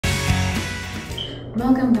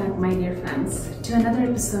Welcome back, my dear friends, to another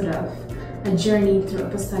episode of A Journey Through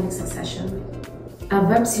Apostolic Succession, a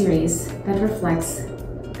web series that reflects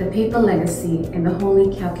the papal legacy in the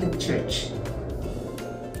Holy Catholic Church.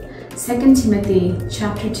 2 Timothy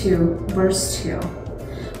chapter 2, verse 2.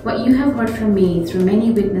 What you have heard from me through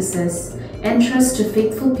many witnesses, entrust to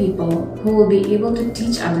faithful people who will be able to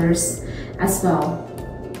teach others as well.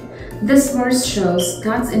 This verse shows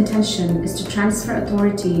God's intention is to transfer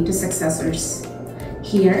authority to successors.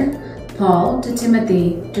 Here, Paul to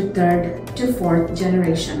Timothy to third to fourth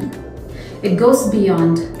generation. It goes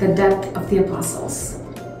beyond the depth of the apostles.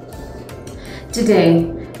 Today,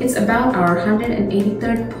 it's about our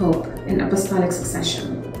 183rd Pope in Apostolic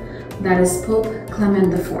Succession. That is Pope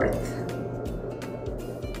Clement IV.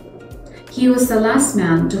 He was the last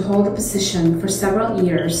man to hold the position for several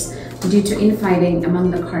years due to infighting among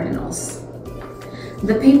the cardinals.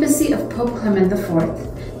 The papacy of Pope Clement IV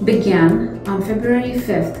began on February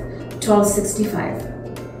 5th,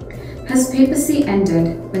 1265. His papacy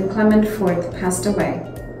ended when Clement IV passed away.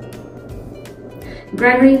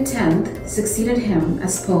 Gregory X succeeded him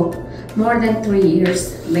as Pope more than 3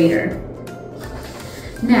 years later.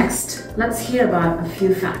 Next, let's hear about a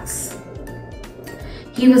few facts.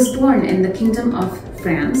 He was born in the Kingdom of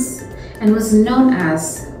France and was known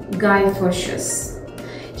as Guy Fawkes.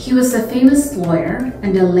 He was a famous lawyer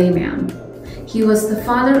and a layman. He was the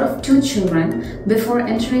father of 2 children before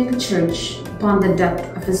entering the church upon the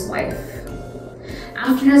death of his wife.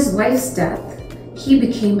 After his wife's death, he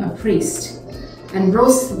became a priest and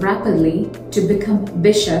rose rapidly to become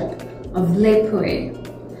Bishop of Les Pouilles,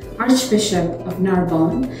 Archbishop of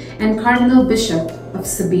Narbonne, and cardinalbishop of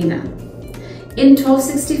Sabina. In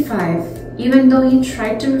 1265, even though he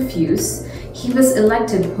tried to refuse, he was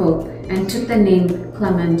elected Pope and took the name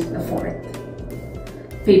Clement IV.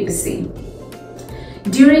 Papacy.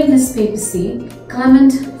 During his papacy,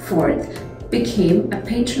 Clement IV became a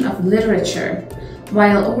patron of literature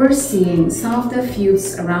while overseeing some of the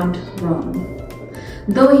feuds around Rome.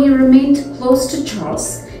 Though he remained close to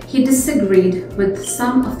Charles, he disagreed with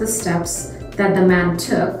some of the steps that the man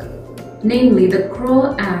took, namely the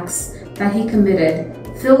cruel acts that he committed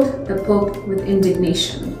filled the Pope with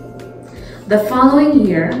indignation. The following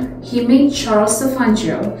year, he made Charles of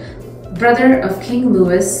Anjou, brother of King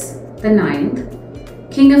Louis IX,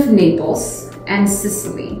 King of Naples and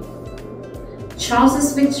Sicily.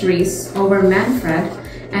 Charles's victories over Manfred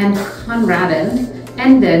and Conradin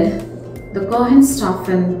ended the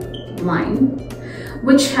Hohenstaufen line,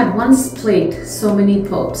 which had once plagued so many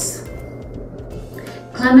popes.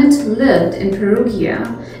 Clement lived in Perugia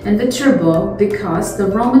and Viterbo because the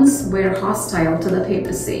Romans were hostile to the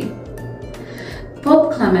papacy.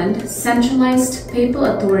 Pope Clement centralized papal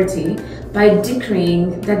authority by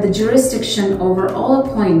decreeing that the jurisdiction over all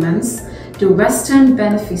appointments to Western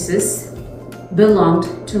benefices belonged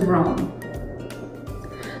to Rome.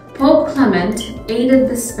 Pope Clement aided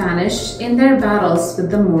the Spanish in their battles with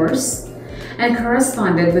the Moors and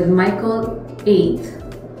corresponded with Michael VIII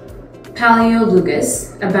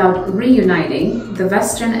Palaeologus about reuniting the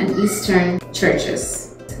Western and Eastern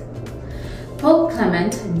churches. Pope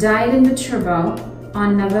Clement died in Viterbo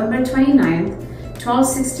on November 29,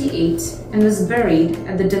 1268, and was buried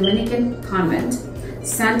at the Dominican convent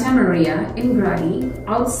Santa Maria in Gradi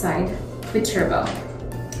outside Viterbo.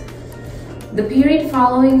 The period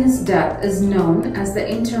following his death is known as the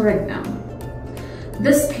Interregnum.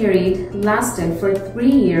 This period lasted for 3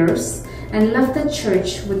 years and left the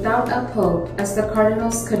church without a pope as the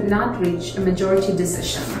cardinals could not reach a majority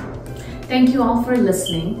decision. Thank you all for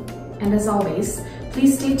listening, and as always,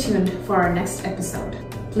 please stay tuned for our next episode.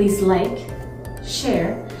 Please like,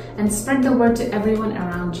 share, and spread the word to everyone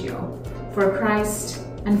around you, for Christ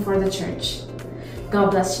and for the church.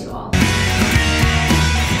 God bless you all.